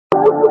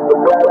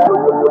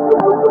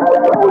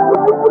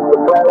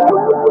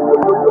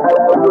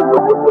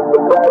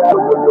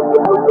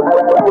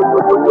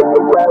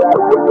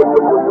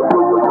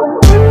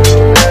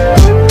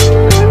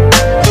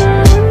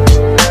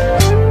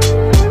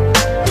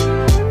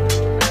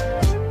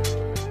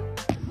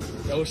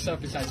What's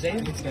up? It's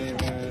Isaiah. It's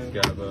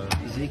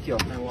Ezekiel.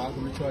 And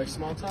welcome to our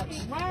small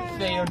talks.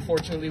 They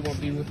unfortunately won't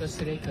be with us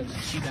today because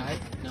she died.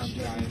 No, she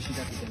got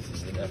the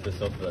dentist. An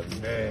episode for the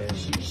man.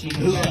 She's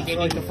For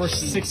like the first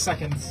 6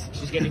 seconds.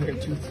 She's getting her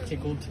tooth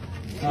tickled.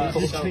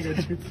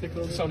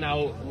 So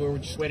now we're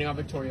just waiting on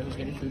Victoria, who's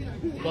getting food.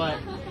 But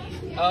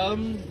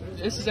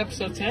this is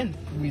episode 10.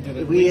 We did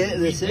it.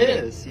 This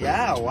is.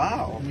 Yeah,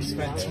 wow. We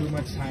spent too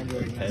much time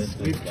doing this.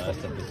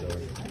 Last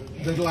episode.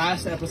 The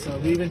last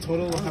episode, we in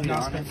total have now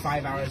spent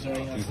 5 hours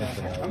doing this.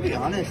 I'll be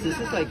honest, this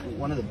is like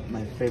one of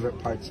my favorite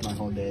parts of my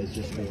whole day is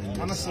just doing this.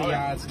 Honestly,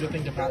 yeah, it's a good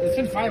thing to pass. It's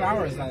been 5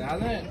 hours then,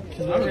 hasn't it?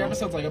 Because every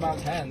episode's like about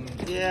 10.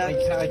 Yeah.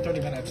 Like 30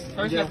 minutes.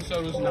 First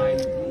episode was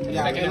 9.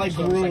 Yeah, Second it like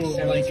episode grew was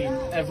like 17.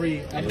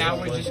 every. And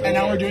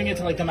now we're doing it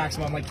to like the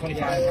maximum, like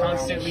 25.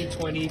 constantly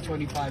 20,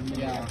 25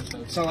 minute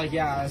episodes. So like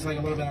yeah, it's like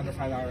a little bit under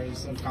 5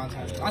 hours of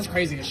content. That's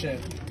crazy as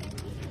shit.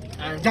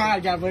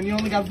 God, Gavin, you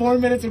only got 4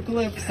 minutes of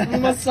clips. You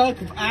must suck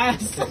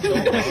ass.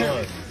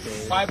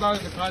 5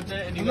 hours of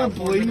content, and I'm not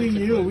blaming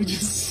you. We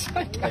just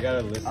suck. I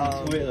gotta listen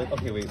to it. Like,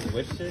 okay, wait,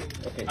 which shit?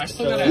 Okay, I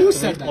still so gotta- Who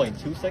said that?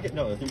 3.2 seconds?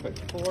 No,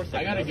 3.4 seconds.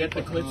 I gotta get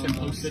the clips and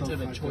post it to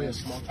the Choya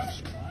Small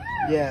Talks.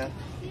 Yeah.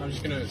 I'm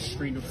just gonna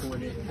screen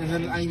record it. And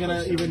then I'm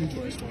gonna even,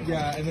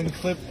 yeah, and then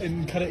clip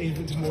and cut it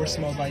into more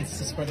small bites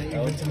to spread it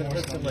I was even to gonna more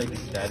put small some like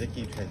bites.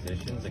 staticky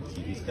transitions, like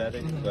TV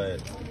static,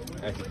 but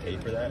I have to pay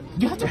for that.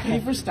 You have to pay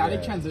for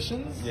static Yeah.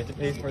 transitions? You have to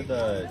pay for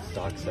the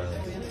stock sounds.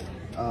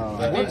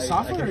 Oh. What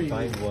software I are can you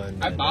find using? one.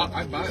 I bought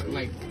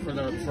like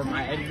for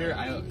my editor.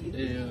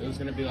 It was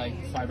gonna be like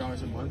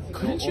 $5 a month,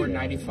 Couldn't or you-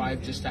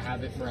 95 just to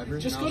have it forever.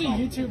 Just And I go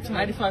was to all, YouTube to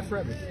 95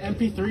 forever.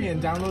 MP3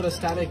 and download a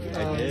static.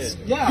 I did.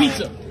 Yeah.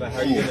 Pizza. But how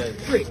are you gonna?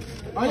 Freak.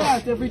 Oh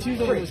yeah, every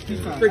Tuesday there's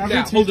pizza. Freak Every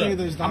out. Hold Tuesday up.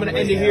 there's I'm gonna download.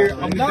 end it here.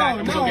 I'll be No, back.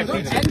 I'm no, gonna go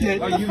don't get end pizza.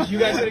 it. Oh, you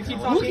guys gonna keep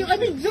talking? I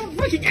mean, don't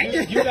fucking end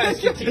it. You guys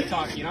can keep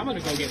talking. I'm gonna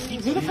go get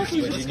pizza. Who the fuck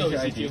is Let's this? go,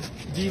 Ezekiel.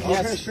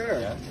 Okay,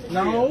 sure.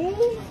 No.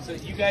 So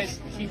you guys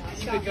keep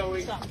it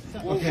going.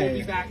 We'll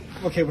be back.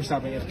 Okay, we're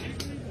stopping it.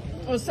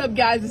 What's up,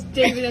 guys? It's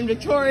David and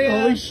Victoria.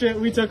 Holy shit,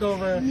 we took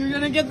over. You're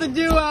gonna get the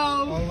duo.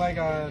 Oh my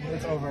god,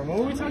 it's over. What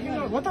were we talking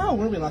about? What the hell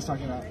were we last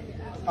talking about?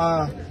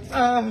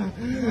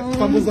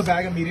 Fumbles the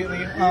bag immediately.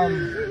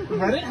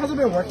 Reddit hasn't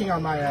been working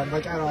on my end,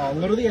 like, at all.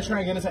 Literally, I try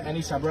to get into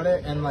any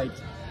subreddit, and, like,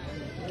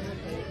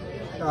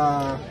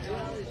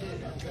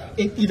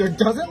 it either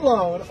doesn't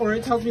load, or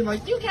it tells me,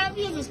 like, you can't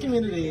be in this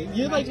community.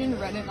 You like, Imagine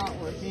Reddit not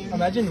working.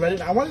 imagine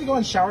Reddit. I wanted to go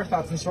on Shower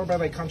Thoughts and sort by,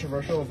 like,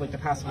 controversial of, like, the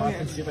past month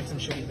and see, like, some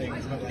shitty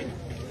things, but, like,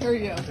 Here we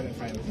go. I couldn't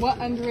find it. What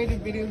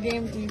underrated video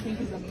game do you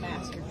think is a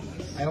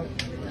masterpiece? I don't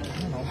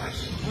know.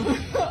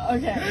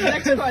 Okay,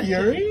 next question.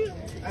 Fury?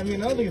 I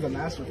mean, I don't think it's a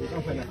masterpiece. I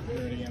don't play enough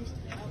Fury games.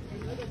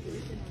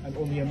 I'm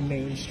only a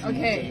mainstream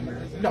Okay, gamer.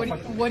 No,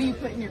 what do you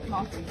put in your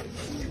coffee?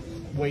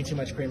 way too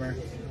much creamer.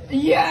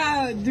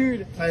 Yeah,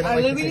 dude. I don't like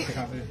the literally. taste of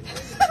coffee.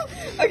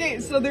 Okay,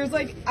 so there's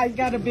like, I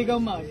got a big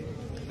old mug.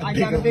 I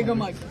got a big old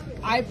mug.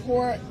 I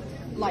pour,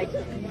 like,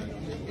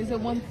 is it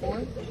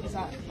 1/4? Is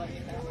that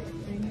like that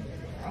thing?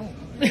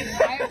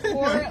 I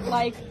pour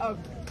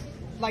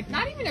like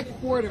not even a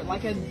quarter,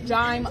 like a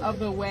dime of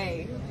the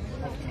way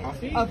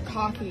Coffee? of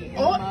coffee in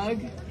Oh. a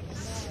mug.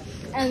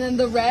 And then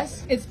the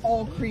rest, it's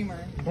all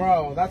creamer.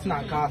 Bro, that's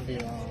not coffee,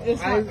 though.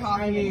 It's not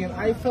coffee. I mean,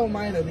 I fill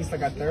mine at least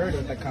like a third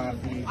with the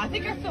coffee. I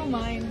think I fill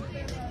mine,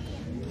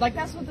 like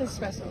that's with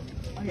espresso.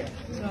 Okay,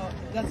 so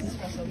that's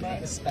espresso,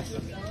 but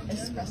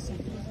espresso.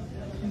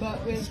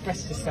 But with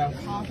Espresso stuff.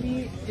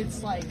 coffee,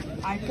 it's like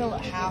I fill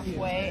it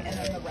halfway, and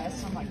then the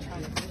rest I'm like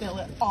trying to fill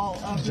it all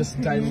up. Just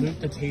with cream. dilute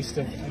the taste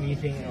of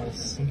anything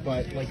else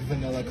but like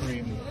vanilla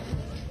cream.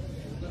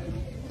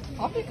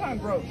 Coffee kind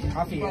of gross.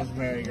 Coffee is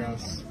very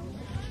gross.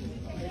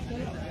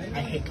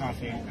 I hate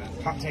coffee.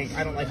 Hot take.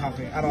 I don't like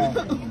coffee at all.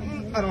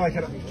 I don't like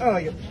it. I don't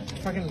like it.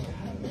 Fucking.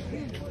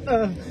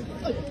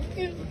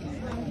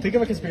 Think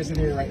of a conspiracy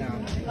theory right now.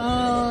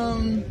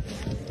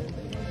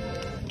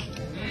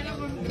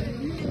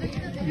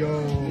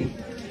 Yo.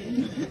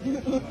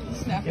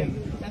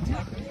 Snapping. That's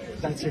my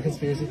That's your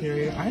conspiracy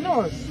theory? I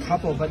know a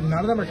couple, but none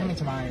of them are coming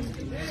to mind.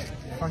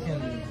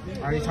 Fucking.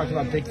 I already talked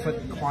about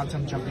Bigfoot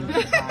quantum jumping to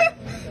the sky.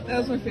 That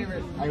was my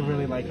favorite. I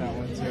really like that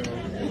one too.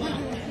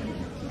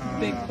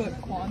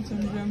 Bigfoot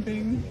quantum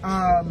jumping.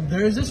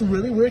 There's this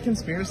really weird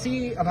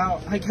conspiracy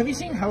about, like, have you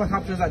seen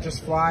helicopters that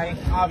just fly?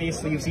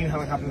 Obviously, you've seen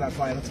helicopters that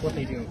fly. That's what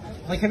they do.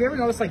 Like, have you ever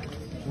noticed, like,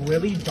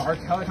 really dark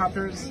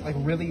helicopters? Like,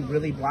 really,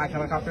 really black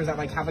helicopters that,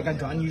 like, have, like, a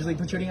gun usually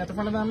protruding at the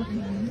front of them?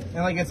 Mm-hmm.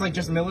 And, like, it's, like,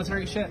 just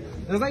military shit.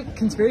 There's, like,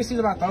 conspiracies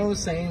about those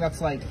saying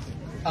that's, like,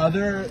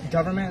 other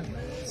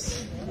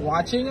governments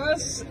watching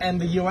us,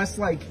 and the U.S.,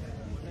 like,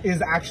 is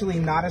actually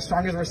not as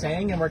strong as we're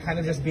saying, and we're kind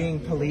of just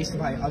being policed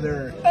by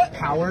other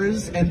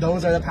powers, and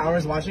those are the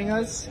powers watching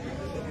us.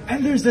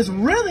 And there's this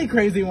really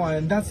crazy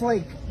one that's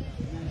like,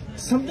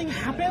 something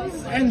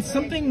happens and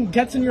something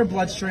gets in your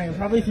bloodstream,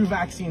 probably through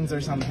vaccines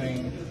or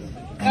something.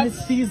 And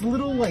it's these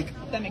little like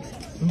That makes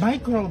sense.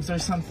 microbes or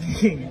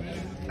something.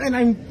 And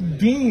I'm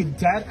being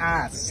dead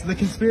ass. The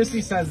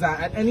conspiracy says that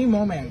at any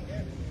moment,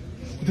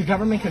 the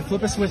government could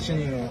flip a switch in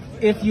you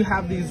if you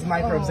have these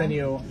microbes in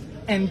you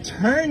and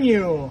turn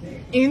you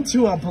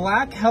into a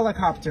black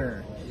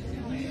helicopter.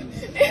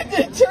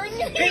 Turn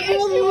you It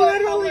will into a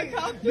literally.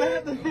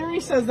 helicopter. The theory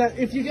says that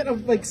if you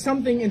get like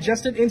something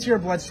ingested into your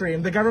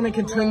bloodstream, the government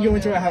can turn you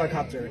into a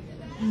helicopter.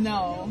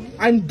 No.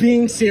 I'm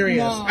being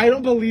serious. No. I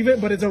don't believe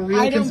it, but it's a real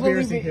I don't believe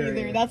conspiracy it theory.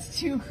 either. That's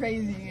too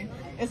crazy.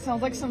 It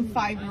sounds like some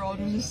 5-year-old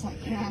who's just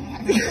like, yeah.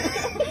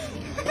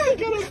 I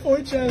got a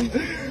fortune.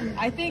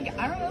 I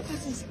don't know if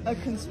this is a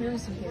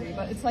conspiracy theory,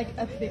 but it's like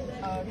a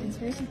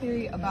conspiracy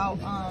theory about,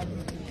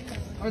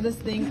 or this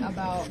thing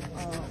about,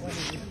 what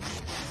is it?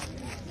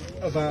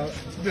 About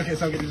okay,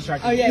 so I'm getting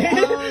distracted. Oh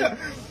yeah,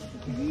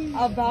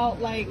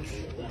 about like,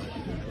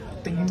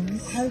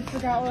 Things. I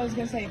forgot what I was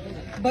gonna say.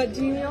 But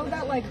do you know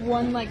that like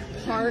one like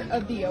part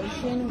of the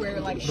ocean where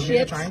like Bermuda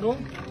ships, Triangle.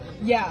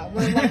 yeah,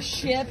 where like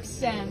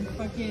ships and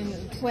fucking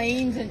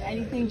planes and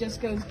anything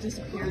just goes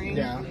disappearing.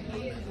 Yeah.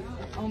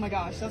 Oh my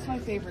gosh, that's my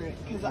favorite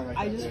because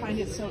I just find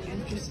it so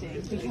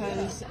interesting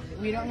because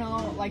we don't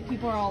know. Like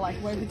people are all like,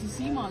 "What if it's a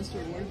sea monster?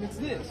 What if it's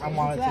this? I What if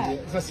want it's it to that?" be.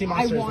 It's a sea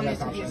monster. I is the want it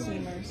best to be a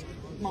option. sea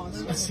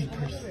monster. A sea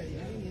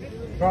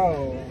person.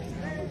 Bro,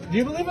 do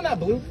you believe in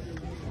that bloop?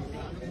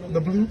 The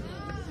bloop?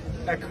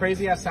 That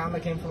crazy ass sound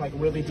that came from like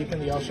really deep in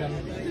the ocean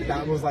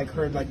that was like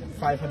heard like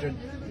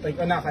 500, like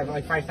not 500,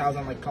 like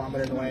 5,000 like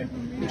kilometers away,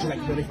 which is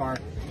like really far.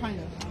 Kind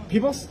of.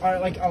 People are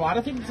like, a lot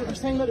of people are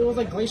saying that it was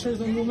like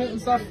glaciers and movement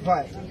and stuff,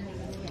 but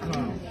I don't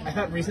know. I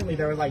thought recently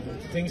there were like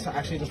things to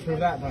actually disprove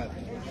that, but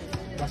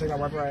I'll take that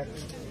word for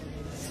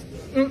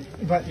it.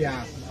 But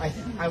yeah,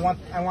 I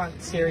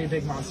want scary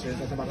big monsters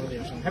at the bottom of the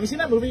ocean. Have you seen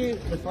that movie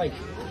with like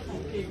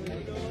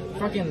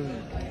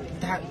fucking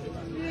that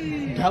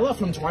Bella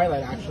from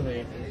Twilight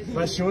actually?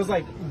 But she was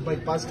like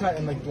buzz cut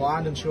and like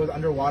blonde, and she was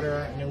underwater,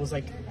 and it was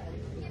like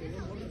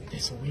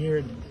this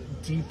weird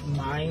deep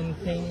mine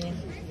thing.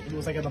 It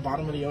was like at the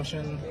bottom of the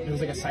ocean. It was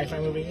like a sci-fi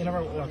movie. You never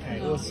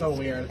okay? It was so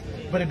weird.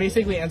 But it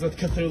basically ends with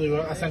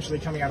Cthulhu essentially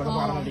coming out of the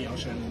bottom of the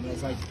ocean. And it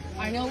was like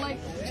I know like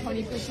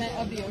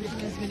 20% of the ocean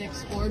has been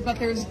explored, but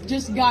there's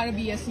just gotta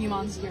be a sea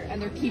monster,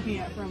 and they're keeping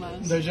it from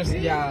us. they're just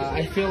yeah.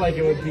 I feel like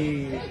it would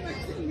be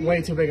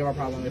way too big of a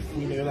problem if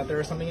we knew that there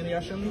was something in the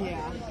ocean.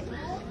 Yeah.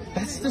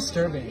 That's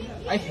disturbing.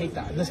 I hate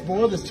that. This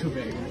world is too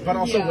big, but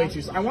also Yeah. way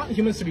too. I want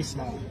humans to be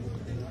small.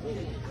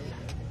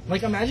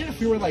 Like, imagine if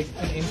we were like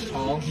an inch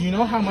tall. Do you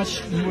know how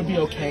much we would be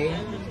okay?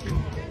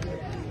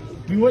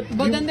 We would.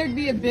 But then there'd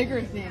be a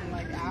bigger thing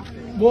like after.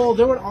 Well,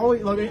 there would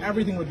always like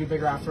everything would be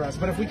bigger after us.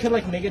 But if we could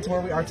like make it to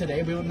where we are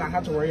today, we would not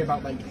have to worry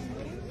about like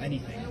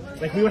anything.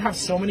 Like we would have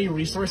so many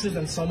resources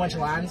and so much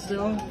land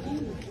still.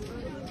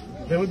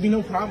 There would be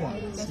no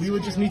problems. We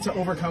would just need to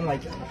overcome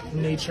like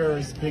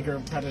nature's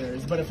bigger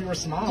predators. But if we were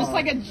small, Just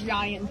like a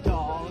giant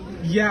dog.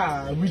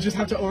 yeah, we just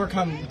have to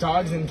overcome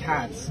dogs and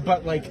cats.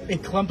 But like a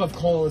clump of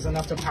coal is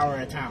enough to power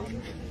a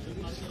town.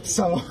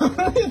 So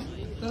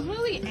Those are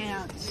really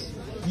ants.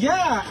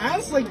 yeah,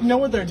 ants like know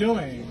what they're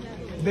doing.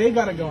 They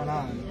got it going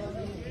on.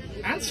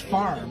 Ants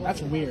farm.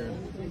 That's weird.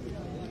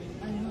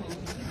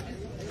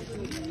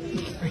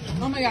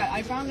 Oh my god,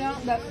 I found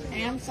out that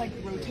ants like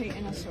rotate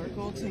in a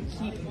circle to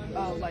keep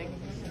like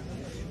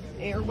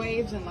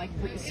airwaves and like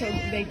so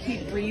they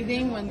keep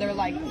breathing when they're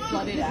like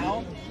flooded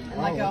out.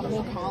 And like a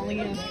whole colony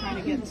is trying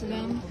to get to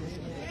them.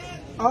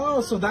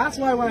 Oh, so that's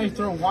why when I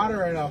throw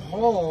water in a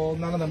hole,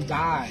 none of them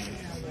die.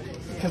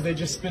 Because they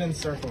just spin in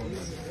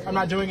circles. I'm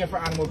not doing it for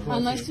animal cruelty.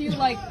 Unless you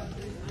like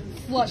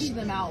flush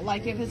them out.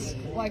 Like if it's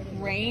like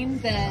rain,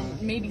 then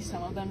maybe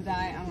some of them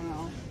die. I don't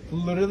know.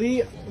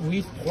 Literally,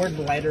 we poured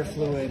lighter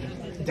fluid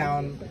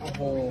down a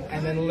hole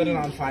and then lit it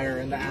on fire,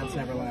 and the ants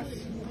never left.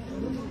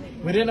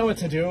 We didn't know what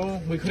to do.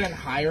 We couldn't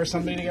hire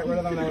somebody to get rid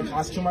of them. That would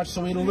cost too much.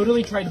 So we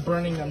literally tried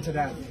burning them to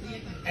death.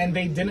 And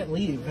they didn't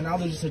leave. And now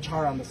they're just a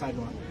char on the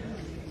sidewalk.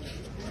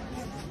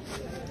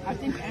 I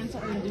think ants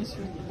are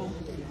indestructible.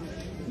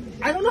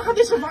 I don't know how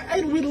they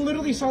survive. We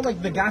literally saw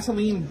like the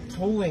gasoline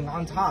pooling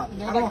on top.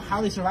 I don't know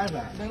how they survive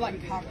that. They're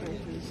like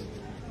cockroaches.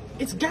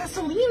 It's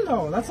gasoline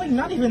though. That's like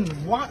not even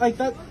like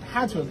that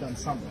had to have done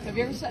something. Have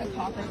you ever set a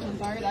cockroach on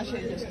fire? That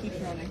shit just keeps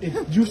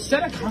running. You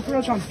set a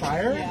cockroach on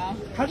fire? Yeah.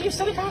 How do you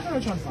set a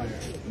cockroach on fire?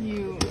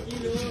 You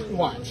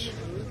Watch.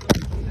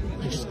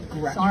 You just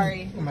grab.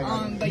 Sorry. Oh my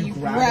god. But you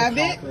grab grab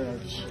a it.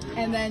 cockroach.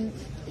 and then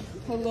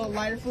put a little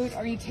lighter fluid,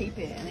 or you tape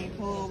it and then you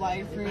put a little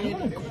lighter I don't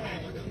wanna fluid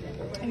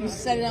grab. and you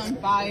set it on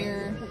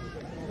fire.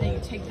 Then you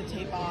take the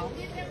tape off.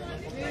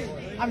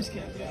 I'm just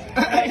kidding.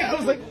 I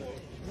was like,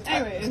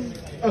 Anyways,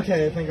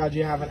 okay, thank God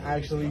you haven't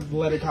actually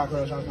lit a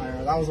cockroach on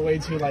fire. That was way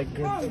too like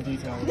good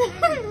detail.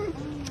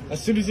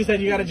 As soon as you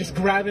said you gotta just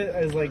grab it,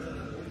 I was like,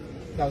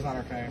 that was not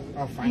okay.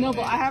 Oh, fine. no,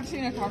 but I have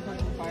seen a cockroach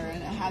on fire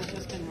and it has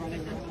just been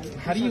running.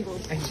 How do you?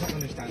 I just don't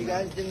understand. You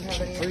guys didn't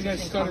have any you guys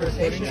interesting started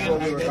recording conversations while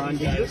we were gone,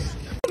 did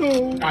you?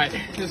 Alright,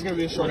 this is gonna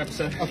be a short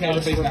episode. Okay,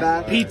 let's We're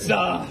back.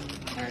 Pizza!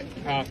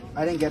 Alright,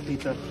 I didn't get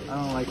pizza. I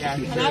don't like Yeah.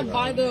 pizza. Can I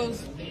buy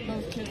those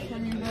chips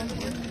from you, bro?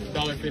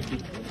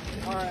 $1.50.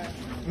 Alright.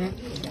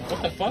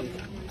 What the fuck?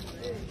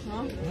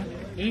 Huh?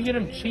 You can get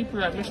them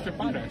cheaper at Mr.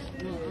 Patas.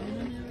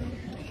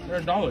 They're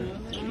 $1.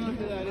 I don't know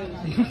who that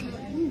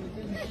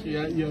is.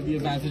 Yeah, you have the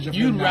advantage of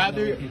You'd not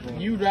rather knowing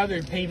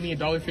people. pay me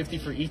 $1.50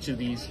 for each of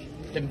these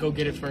than go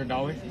get it for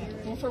 $1?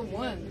 Well, for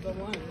one, the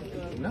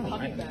No,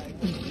 puppy I- bag.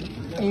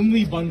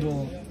 only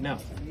bundle. No.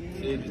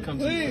 It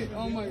comes Wait,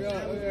 oh my god,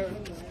 okay.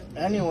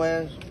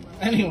 Anyways,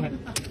 Anyway,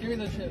 Give me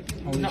the chips.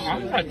 No,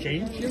 I'm not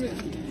changed. Give me,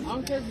 I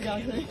don't care if you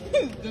got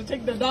it. Just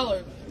take the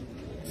 $1.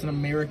 it's an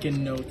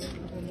American note.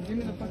 Give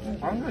me the fucking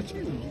chips. I'm not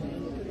changed.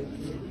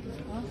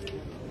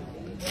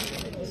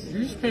 You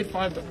just paid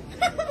 $5.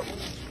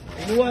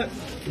 You know what?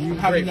 You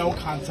have Great. no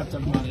concept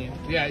of money.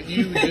 Yeah,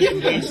 you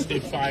just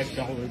wasted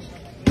 $5.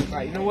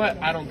 Alright, you know what?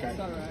 I don't care.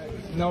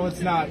 No, it's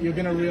not. You're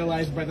gonna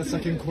realize by the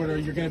second quarter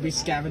you're gonna be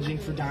scavenging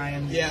for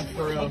dimes. Yeah,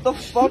 for real. what the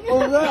fuck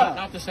was that?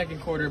 Not the second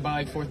quarter, by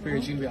like fourth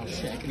period, you'd be all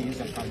shit. I could use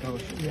that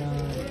 $5.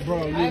 Yeah,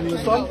 bro.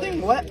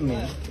 Something wet me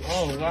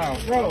Oh, wow.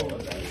 Bro,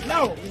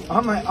 no.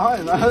 on my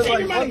arm. I was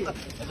like, what the?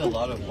 That's a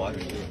lot of water,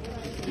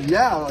 too.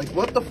 Yeah, like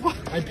what the fuck?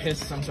 I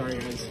pissed. I'm sorry,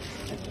 guys.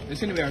 This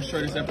is gonna be our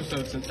shortest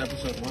episode since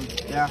episode 1.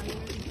 Yeah.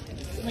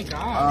 Oh my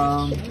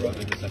god.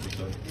 Rubbing this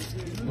episode.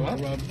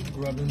 What?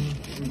 Grubbing.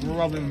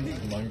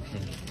 Luncheon.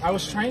 I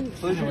was trying.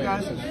 Who's your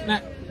guys? Nah,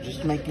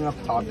 Just making up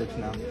topics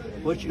now.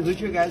 Who's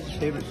your guys'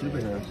 favorite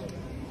superheroes?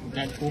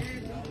 Deadpool.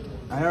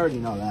 I already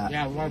know that.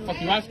 Yeah, why the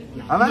fuck you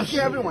asking? I'm asking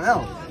everyone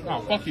else.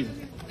 Oh, fuck you.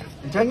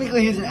 And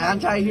technically, he's an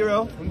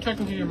anti-hero. I'm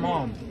checking with your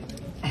mom.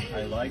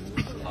 I like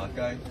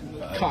Hawkeye.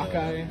 but I,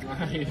 cockeye.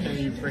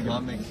 You freaking.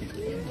 Mom makes you.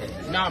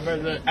 Nah,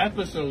 but the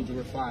episodes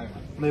were fire.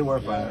 They were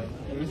fire.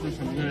 This was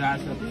some good ass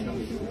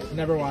episodes.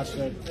 Never watched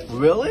it.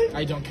 Really?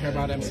 I don't care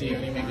about MCU I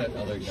think anymore. that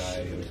other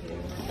guy who was cool.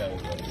 That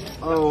was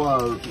like,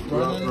 Oh,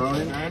 Ronan?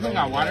 Ronan? I haven't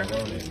got water.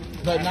 Ronan.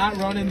 But not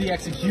Ronan the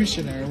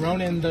Executioner.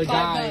 Ronan the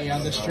guy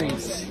on the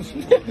streets.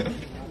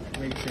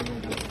 Make sure we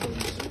got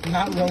clothes.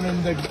 Not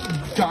Ronan the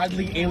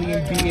godly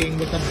alien being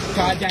with the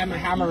goddamn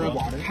hammer of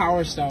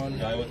Power Stone.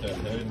 Guy with the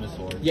hood and the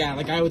sword. Yeah,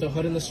 the guy with the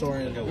hood and the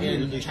sword Like a in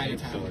weirdly shaped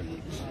Chinatown. sword.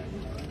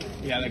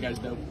 Yeah, that guy's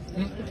dope.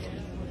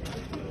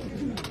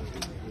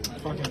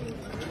 Fucking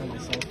for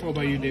myself. What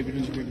about you, David?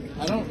 Who's your favorite?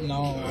 I don't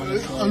know,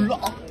 honestly.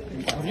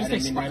 I'm just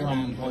like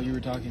Spider-Man. While you were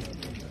talking.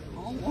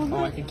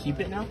 Oh, I can keep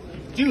it now?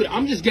 Dude,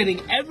 I'm just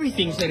getting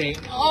everything today.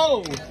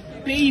 Oh,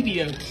 baby,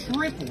 a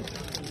triple.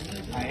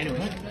 Alright,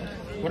 anyway.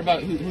 What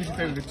about, who's your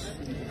favorite,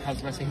 I was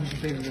about to say, who's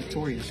your favorite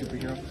Victoria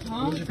superhero?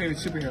 Huh? Who's your favorite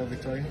superhero,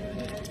 Victoria?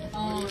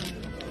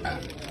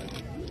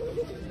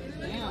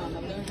 Damn,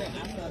 I've never been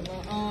asked that,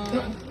 bro.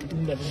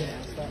 Never been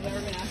asked that. Never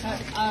been asked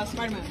that.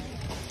 Spider-Man,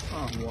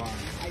 Oh, wow.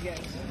 I guess.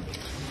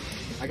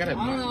 I gotta,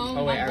 I don't know.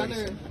 oh wait,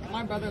 I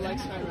My brother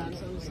likes Spider-Man,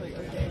 so I'm just like,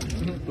 okay.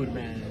 Good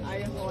man. I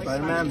guess I'll like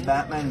Spider-Man,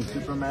 Batman, and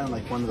Superman,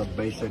 like one of the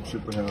basic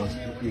superheroes,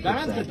 you could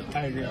Batman's say. the,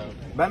 I agree.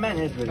 Batman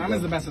is really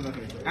Batman's the good. best of the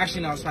three.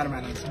 Actually, no,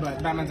 Spider-Man is,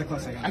 but Batman's a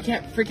close second. I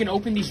can't freaking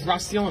open these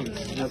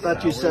Rostillions. I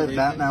thought you said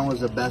Batman was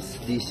the best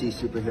DC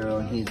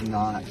superhero, and he's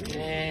not.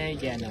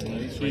 Yeah, no,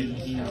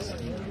 he's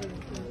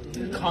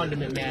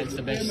Condiment Man's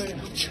the best.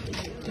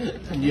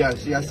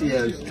 Yes, he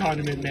is.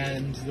 Condiment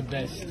Man's the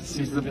best.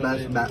 He's the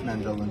best supervillain.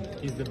 Batman villain.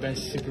 He's the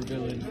best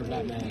supervillain for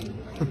Batman.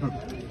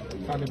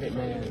 Condiment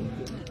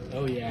Man.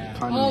 Oh yeah. Oh,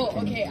 Condiment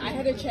King. okay. I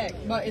had to check,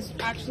 but it's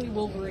actually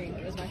Wolverine.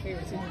 Is my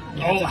favorite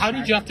superhero. Oh, how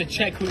did you have to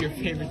check who your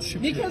favorite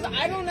superhero? Because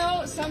I don't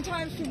know.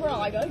 Sometimes people are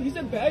like, "Oh, he's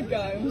a bad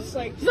guy." I'm just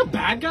like, He's a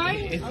bad guy.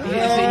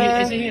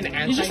 Isn't he an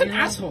anti-hero? He's just an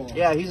asshole.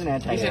 Yeah, he's an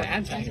He's an anti-hero.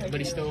 anti-hero, but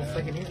he's still a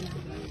freaking hero.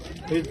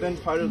 He's been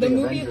part of the the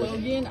movie Avengers.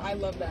 Logan. I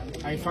love that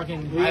movie. I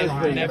fucking He is cry.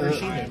 pretty never good.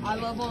 seen it. I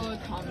love all the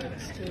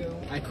comics too.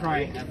 I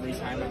cry every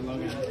time at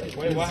Logan.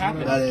 Wait, what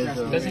happened? That is,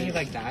 Doesn't he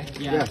like die?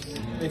 Yeah. Yes.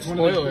 It's one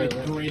Spoiler of the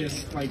alert.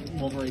 greatest like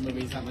Wolverine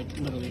movies that like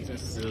literally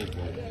exists. Really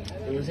good.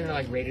 It wasn't it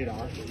like rated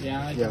R.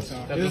 Yeah, I Yes.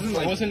 think so. That It wasn't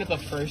like wasn't it the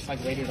first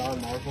like rated R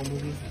Marvel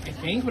movie? I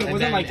think, but it And wasn't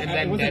then- like and it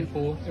then wasn't,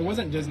 Deadpool. It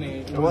wasn't Disney.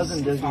 It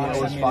wasn't Disney, Fox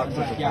it was that made Fox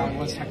But at the yeah, time. it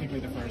was technically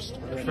the first.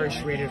 The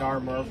first rated R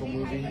Marvel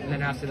movie, and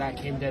then after that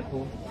came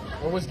Deadpool.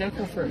 Or was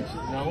Deadpool first?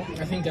 No.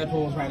 I think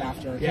Deadpool was right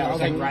after. Yeah, it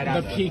was like right the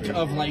after. peak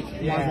of like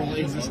Marvel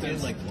Yeah.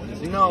 existence.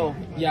 No.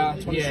 Yeah,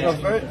 So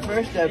 2016.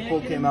 first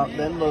Deadpool came out,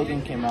 then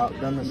Logan came out,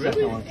 then the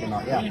second one came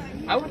out. Yeah.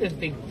 I wouldn't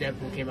think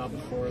Deadpool came out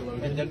before And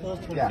Logan. Deadpool's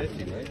Yeah.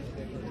 2050, right?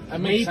 That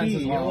makes Maybe, sense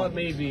as you know well. what?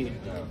 Maybe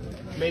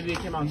it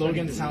came out.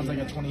 Logan 2015. sounds like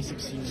a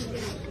 2016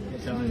 movie.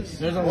 It does.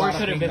 There's a Or lot it of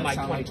could have things been that like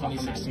sound like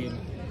 2016.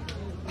 2016.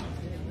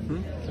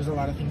 There's a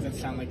lot of things that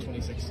sound like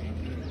 2016.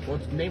 Well,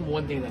 name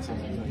one thing that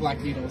sounds like Black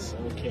Beatles.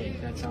 Okay,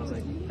 that sounds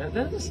like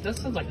that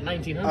sounds like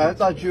 1900. I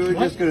thought you were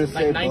just gonna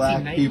say Like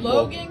black 1990. people.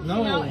 Logan came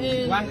out No,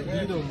 in Black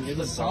Beatles is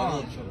a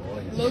song.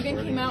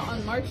 Logan came out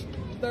on March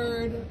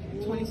 3rd,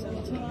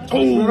 2017.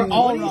 Oh, We're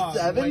all wrong.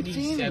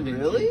 2017?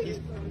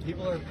 Really?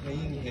 People are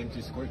paying him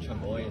to squirt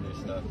chamoy in their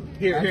stuff.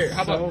 Here.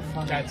 How so about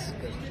funny. that's?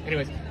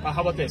 Anyways,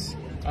 how about this?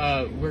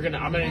 I'm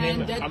gonna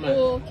name And it.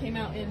 Deadpool came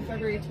out in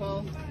February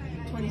 12th,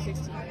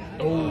 2016.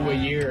 Oh, a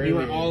year. We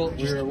were earlier. all we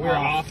just were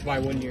off. off by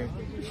 1 year.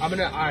 I'm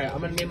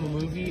gonna name a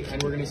movie,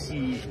 and we're gonna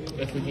see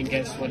if we can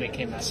guess when it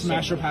came out.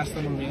 Smash or pass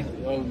the movie.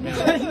 Oh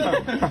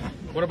man.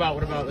 What about?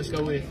 Let's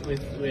go with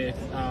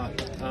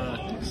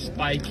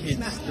Spy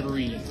Kids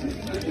 3.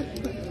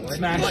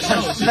 Smash.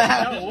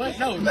 What?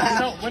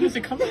 No. When does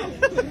it come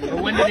out?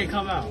 Or when did it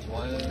come out?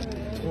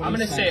 I'm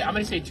gonna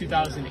say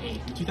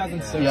 2008.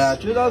 2006. Yeah,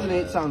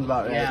 2008 sounds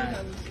about right.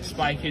 Yeah,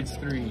 Spy Kids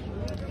 3.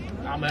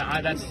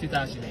 That's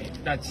 2008.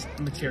 That's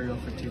material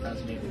for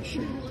 2008 for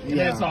sure. And then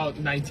Yeah. it's all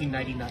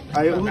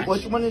 1999.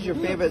 Which one is your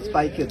favorite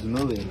Spy Kids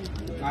movie?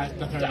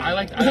 I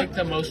like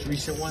the most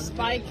recent one.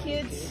 Spy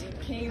Kids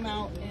came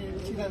out in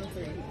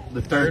 2003.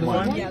 The third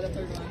one? Yeah, the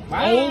 3rd one.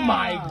 Oh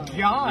my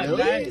god!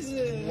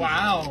 Really?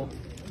 Wow,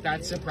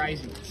 that's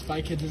surprising.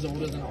 Spy Kids is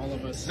older than all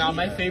of us. Now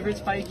my favorite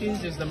Spy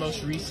Kids is the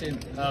most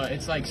recent.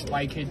 It's like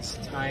Spy Kids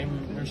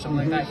Time or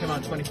something like that. It came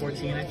out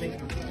 2014, I think.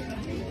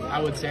 I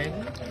would say.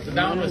 So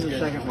that one was the good.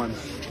 second one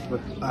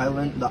with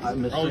Island, the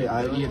Mystery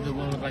Island. Yeah, the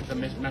one with like the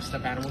messed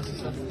up animals and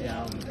stuff.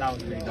 Yeah, that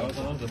was pretty That was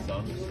dope. one of the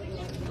songs.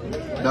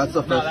 That's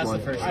the first No, that's one.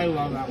 the first I one.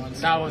 love that one.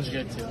 That one's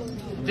good too.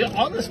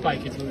 All the Spy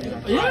Kids movies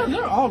are Yeah, fun.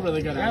 they're all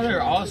really good. Yeah,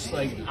 they're all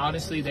like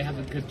honestly they have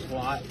a good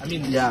plot. I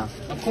mean, Yeah.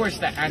 of course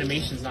the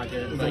animation's not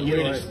good, but The you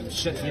know weird what?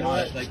 shit. You know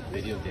what? Like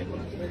video game.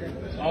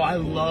 Oh, I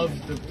love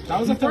the. That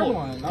was the people- third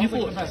one. That was, People,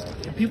 like, the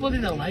best. people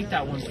didn't like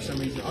that one for some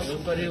reason,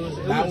 but it was.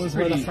 That was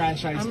where the pretty-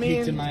 franchise I mean,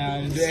 peaked in my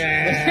eyes.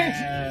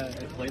 Yeah.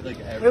 It played like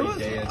every It was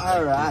day. at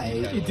alright.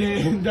 It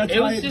did. That's It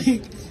why was it just,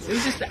 peaked. it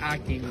was just the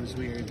acting was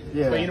weird.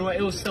 Yeah. But you know what?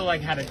 It was still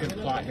like had a good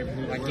plot and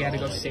everything. Like he had to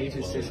go save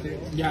his sister.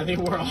 Yeah, they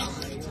were all.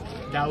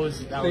 That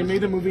was. They made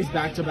the movies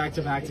back to back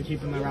to back to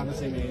keep them around the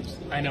same age.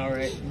 I know,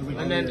 right?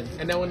 Really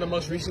And then when the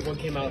most recent one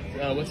came out,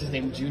 what's his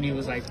name? Junie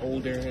was like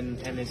older, and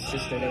his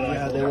sister. They were like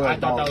Yeah, older. they were I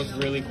thought that adults.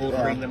 was really cool to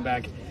Yeah. bring them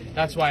back.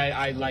 That's why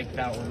I liked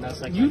that one.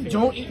 That's like my You favorite.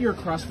 don't eat your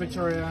crust,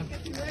 Victoria.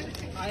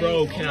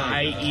 Bro, can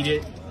I eat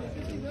it?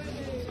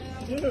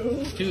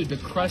 Dude, the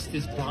crust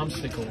is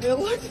bombsicle. It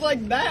looks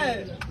like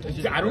that.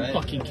 I don't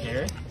fucking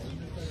care.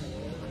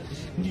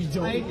 You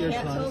don't I eat your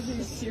can't tell crust. if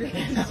he's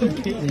serious.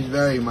 He's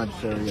very much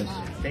serious.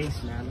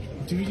 Thanks, man.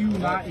 Do you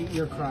not eat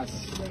your crust?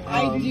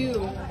 I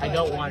do. I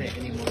don't want it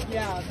anymore.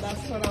 Yeah, that's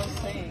what I was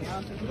saying. I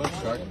don't think What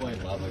about Shark Boy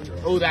and Lava Girl?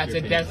 Oh, that's Your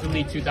a favorite?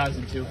 definitely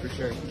 2002 for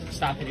sure.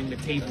 Stop hitting the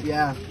table.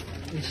 Yeah.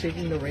 You're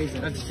shaking the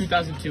raisin. That's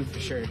 2002 for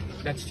sure.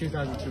 That's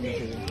 2002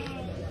 material.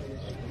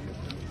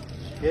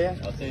 Yeah.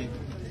 I'll say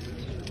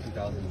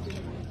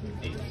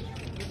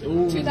 2008.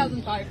 Ooh.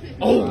 2005.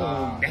 Oh,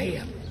 Wow.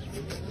 damn.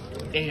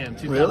 Damn,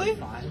 2005. Really?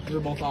 We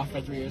were both off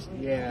by 3 years.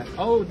 Yeah.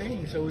 Oh,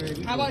 dang. So we're.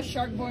 How about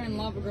Shark Boy and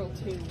Lava Girl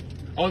 2?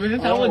 Oh,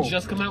 didn't that Oh. one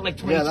just come out like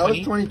 2020? Yeah, that was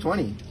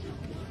 2020.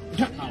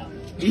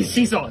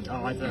 She's on.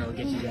 Oh, I thought I would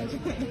get you guys.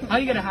 How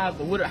you gonna have?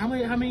 How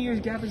many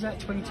years gap is that?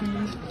 22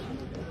 years.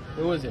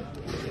 What was it?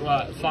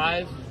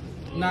 5,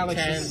 Not like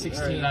 10,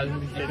 16.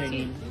 11,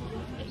 15,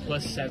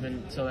 plus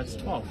 7, so that's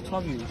 12.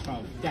 12 years.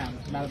 12. Damn,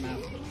 bad at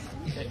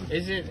math.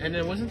 Is it? And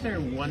then wasn't there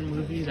one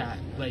movie that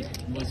like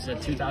was a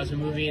 2000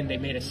 movie and they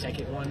made a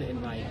second one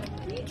in like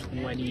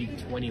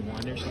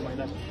 2021 or something like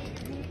that?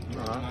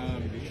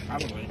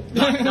 Probably.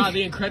 No,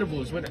 The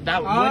Incredibles. When did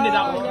that one? yeah,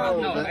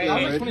 No, that- hey, that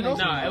hey, was 2019.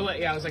 no,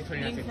 it was like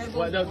 2019.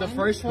 Incredibles Well, the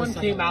first one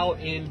came out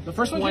in The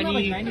first one came out,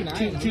 like,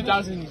 99.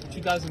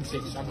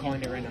 2006. I'm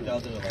calling it right now.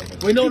 2011.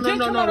 Wait, no, It did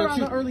come out around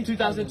the early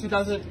 2003,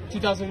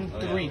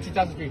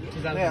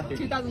 2003.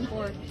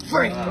 2004.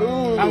 Frick!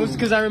 That was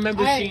because I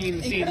remember Hey,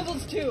 seeing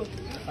Incredibles 2.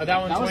 that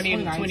one That was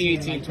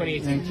 2018.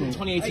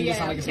 2018 Yeah. doesn't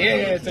sound like it's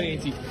Yeah,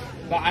 2018.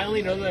 But I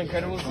only know The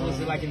Incredibles was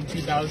like in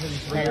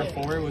 2003 or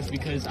 4 was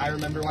because I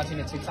remember watching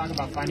a TikTok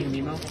about Finding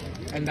Nemo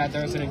and that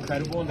there was an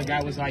Incredible and the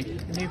guy was like,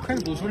 The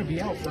Incredibles wouldn't be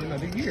out for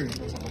another year.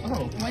 I was like,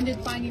 oh, When did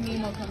Finding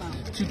Nemo come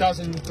out?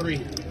 2003.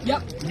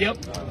 Yep. Yep.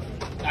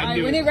 I Alright,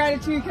 knew when it. did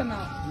Ratatouille come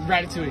out?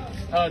 Ratatouille.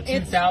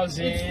 It's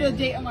 2000. It's the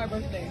date of my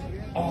birthday.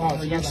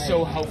 Oh, you're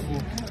so helpful.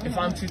 If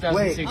I'm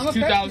 2006, I'm a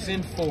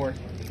freshman. 2004.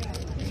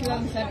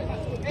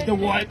 2007. The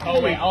what?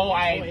 Oh, wait. Oh,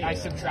 I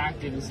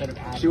subtracted instead of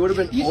adding. She would have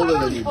been You older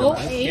thought than it you, was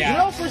dumbass. 08? Yeah. You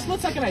know, for a split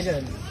second I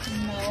did.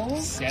 No.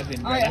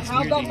 7. bro. Alright, That's how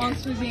weird about to hear.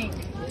 Monsters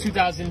Inc?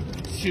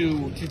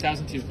 2002.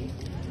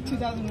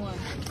 2001.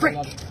 Frick.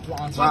 How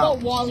Wow. about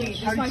Wall-E?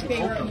 That's my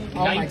favorite movie.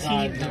 Oh my 19.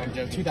 God. No, I'm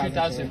joking.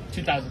 2000.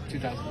 2000.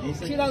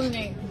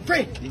 2008.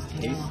 Frick. These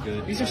taste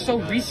good. These are so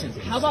recent.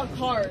 How about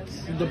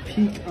Cars? The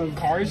peak of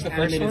Cars, the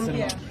first animated one?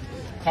 cinema.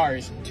 Yeah.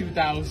 Cars,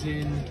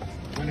 2000.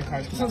 When did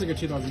Cars come Sounds out? like a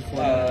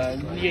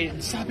 2004. Yeah,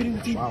 stop hitting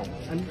the Wow.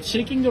 I'm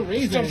shaking the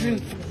raisin.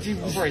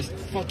 Christ,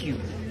 fuck you.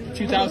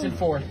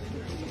 2004.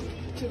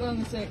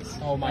 2006.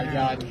 Oh my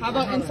god. How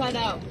about Inside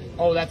Out?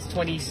 Oh, that's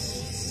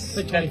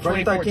 2013.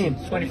 2014.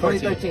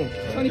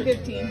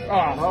 2015. Oh,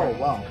 Oh,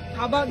 wow.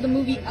 How about the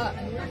movie Up?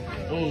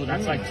 oh,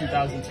 that's like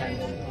 2010.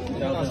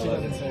 That was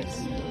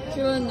 2006.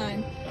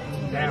 2009.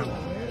 Damn.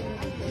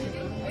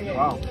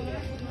 Wow.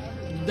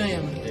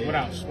 Damn. What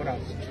else? What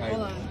else?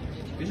 Hold on.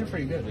 These are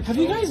pretty good. Have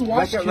you guys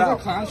watched Wreck-It Killer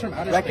Ralph. Clowns from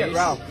Outer Wreck-It Space?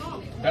 Ralph.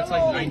 That's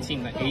like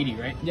 1980,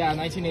 right? Yeah,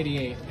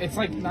 1988. It's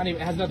like not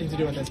even. It has nothing to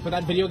do with this. But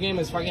that video game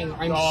is fucking.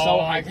 I'm Oh, so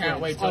I hyped can't for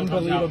it. wait It's till it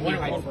comes out. unbelievably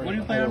What hyped for do it.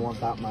 you I play don't on? want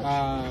that much.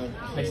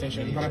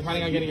 PlayStation. But I'm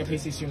planning on getting a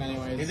PC soon You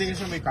anyways. think it's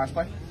gonna be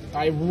crossplay?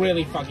 I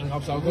really fucking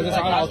hope so because it's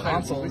on all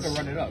consoles. We can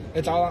run it up.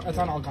 It's on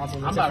all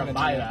consoles. I'm It's about to kinda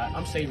buy cheap. that.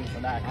 I'm saving for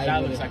that. 'Cause I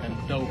that would. looks like a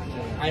dope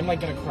game. I'm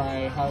like gonna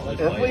cry. How like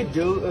If we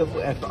do,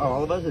 if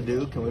all of us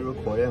do, can we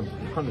record it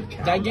on the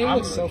channel? that game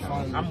looks so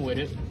fun. I'm with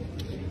it.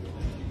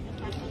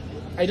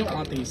 I don't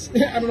want these.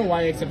 I don't know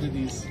why I accepted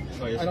these.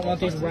 I don't want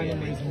these random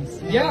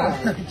reasons. Yeah.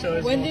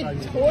 When did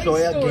Toy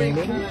Toy Story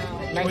Gaming? come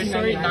out? Toy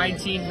Story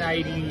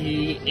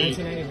 1999.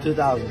 1998.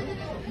 2000.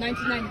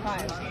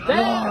 1995.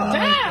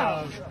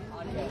 Damn!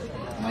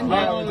 When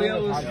Wow, did,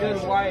 it was good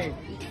white.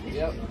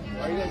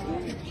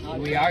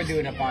 We are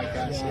doing a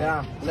podcast.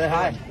 Yeah. Say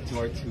hi.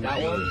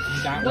 That one?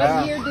 That what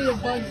Yeah. year did A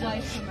Bug's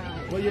Life come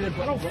out? What year did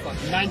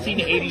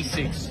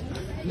 1986.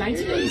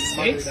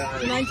 1986?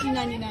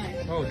 1999.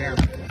 Oh, damn.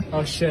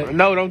 Oh shit.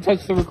 No, don't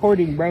touch the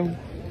recording, bro.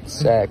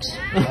 Sex.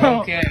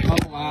 Okay. Oh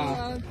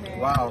wow. Okay.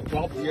 Wow.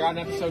 Well, you're on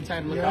episode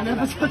 10. Look You're out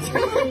on for that.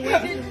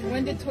 episode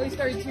When did Toy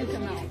Story 2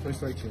 come out? Toy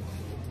Story 2.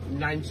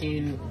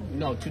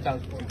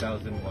 2000.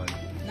 2001.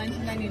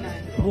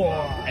 1999.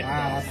 Wow,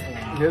 that's the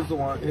one. Here's the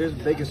one. Here's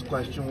the biggest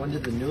question. When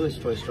did the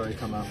newest Toy Story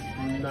come out?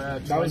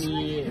 That was-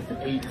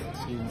 2018.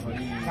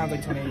 Sounds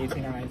like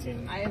 2018 or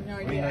 19. I have no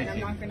idea, and I'm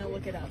not gonna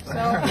look it up. So,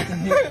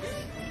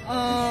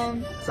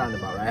 Sound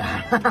about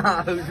right.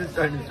 I was just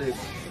trying to say.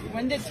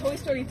 when did Toy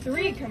Story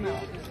 3 come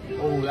out?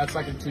 Oh, that's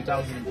like in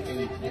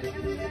 2008.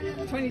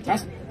 2010.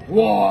 That's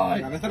What?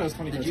 God, I thought it was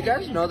 2013. Did you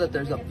guys know that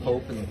there's a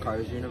Pope in the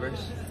Cars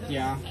universe?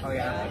 Yeah. Oh,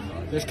 yeah.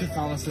 There's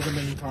Catholicism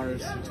in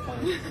Cars.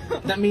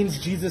 That means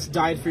Jesus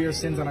died for your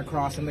sins on a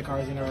cross in the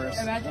Cars universe.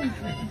 Imagine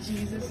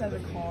Jesus as a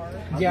car.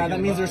 Yeah, that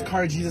means there's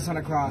car Jesus on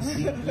a cross.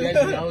 You guys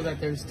know that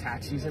there's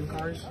taxis in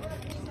cars?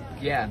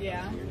 Yeah.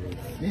 Yeah.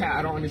 Yeah,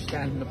 I don't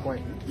understand the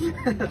point.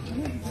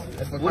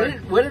 If a car-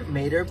 Wouldn't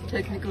Mater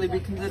technically be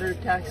considered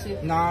a taxi?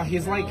 Nah,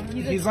 he's like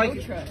He's a like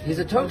tow truck. He's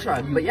a tow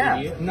truck, but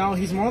yeah, no,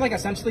 he's more like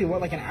essentially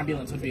what like an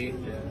ambulance would be.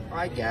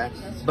 I guess.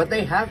 But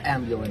they have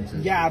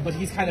ambulances. Yeah, but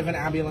he's kind of an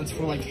ambulance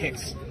for like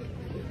Hicks.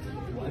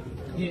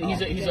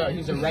 He's a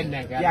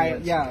redneck. Yeah,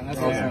 yeah, that's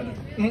what I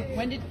said.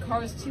 When did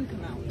Cars 2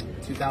 come out?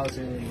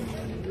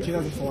 2011.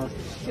 2004.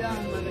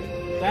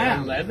 2011.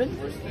 Damn.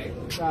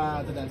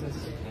 The dentist.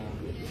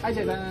 Hi,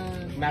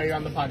 Jason. Now you're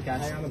on the podcast.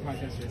 Hi on the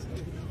podcast, Jason.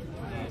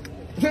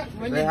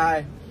 When Say did,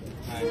 hi.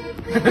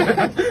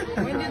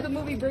 when did the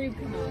movie Brave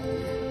come out?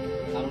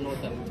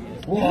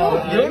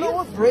 Whoa. You don't know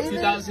what Brave is?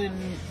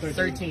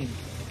 2013.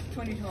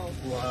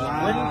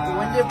 2012.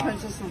 When did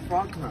Princess and the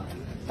Frog come out?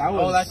 That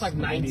was. Oh, that's like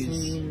 90s.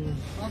 19.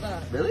 Hold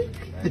up. Really?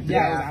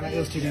 Yeah, it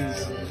was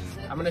 2Ds.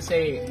 I'm gonna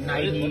say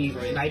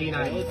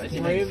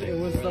 99. Brave, it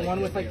was the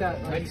one with like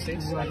that. Like,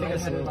 96. I think it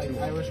had like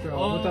Irish girl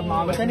Oh, with the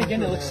mom. but then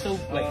again, it looks so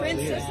like.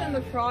 Princess and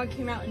the Frog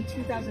came out in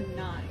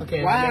 2009.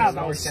 Okay, Wow, that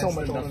that was makes so more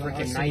much sense older than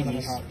the than freaking I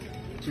was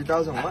 90s.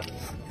 2000 what?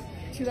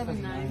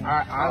 2009.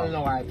 I don't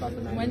know why I thought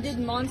the 90s. When did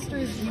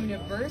Monsters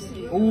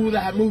University? Ooh,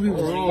 that movie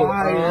was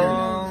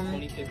fire.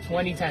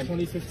 2010.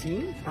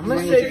 2015? I'm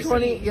gonna say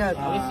 20.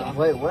 Yeah.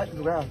 Wait, what?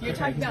 Wow. You're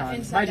talking about Bye,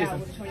 Inside Jason. Out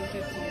with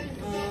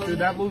 2015. Dude,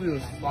 that movie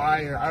was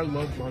fire. I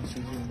love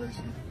Monsters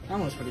University. That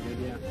one was pretty good,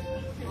 yeah.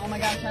 Oh my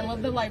gosh, I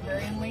love the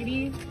librarian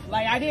lady.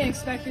 Like, I didn't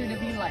expect her to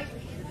be like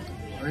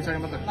Are you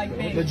talking about the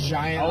big. The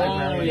giant Oh,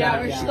 librarian. yeah,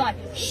 where yeah. she's like,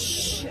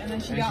 shh, and then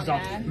she And got she's all,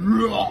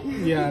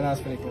 mad. Yeah, that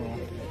was pretty cool.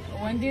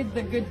 When did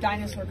The Good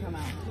Dinosaur come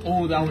out?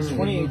 Oh, that was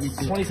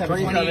 2017.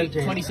 2017.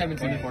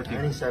 2017.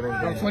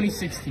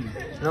 2016.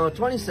 No,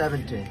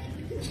 2017.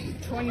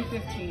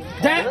 2015.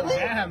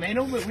 Yeah, man,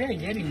 no, we ain't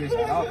getting this.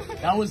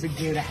 That was a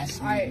good ass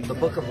movie. Alright, The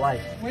Book of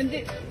Life. when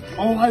did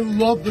Oh, I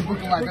love the Book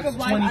of Life. Book That's of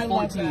Life, I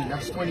love 2014. that.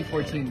 That's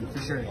 2014 for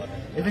sure.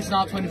 If it's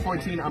not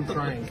 2014, I'm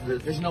crying.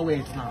 There's no way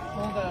it's not.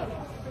 hold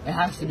up? It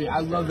has to be. I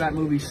love that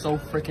movie so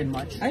freaking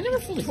much. I never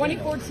fully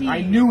 2014.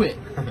 I knew it.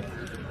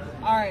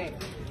 Alright.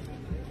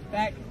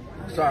 Back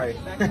Sorry.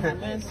 back on the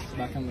list.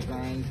 Back on the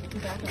grind.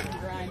 Back on the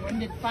grind. When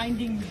did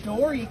Finding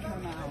Dory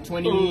come out?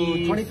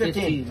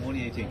 2015.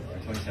 2018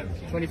 or 2017.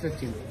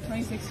 2015.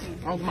 2016.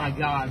 Oh my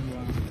god.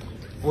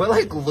 We're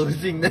like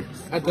losing this.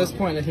 At this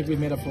point, I think we've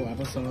made a full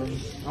episode.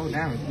 Oh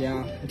damn.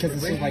 Yeah, because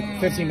this was like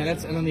 15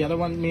 minutes, and then the other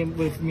one, me and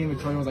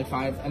Victoria was like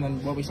 5, and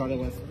then what we started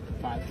with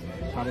 5,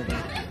 probably.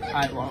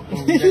 Alright, well.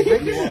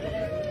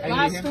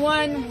 Last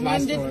one. When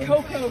Last did one.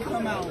 Coco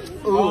come out?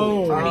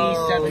 Oh,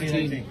 Oh,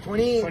 2017.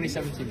 20.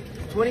 2017.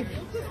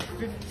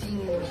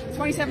 2015.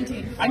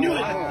 2017. I knew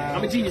it.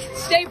 I'm a genius.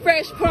 Stay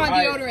fresh, put on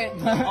Alright.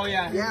 deodorant. Oh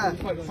yeah. Yeah.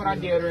 Put on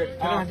deodorant.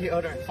 Put on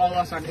deodorant. Follow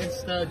us on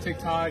Insta,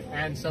 TikTok,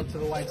 and sub to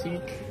the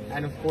YT.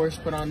 And of course,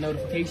 put on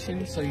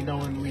notifications so you know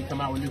when we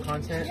come out with new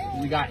content.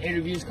 We got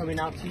interviews coming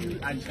out to you.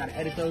 I just gotta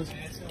edit those.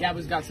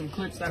 Gabba's got some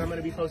clips that I'm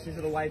gonna be posting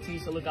to the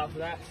YT, so look out for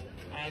that.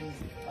 And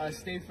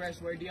stay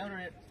fresh, wear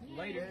deodorant.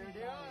 Later.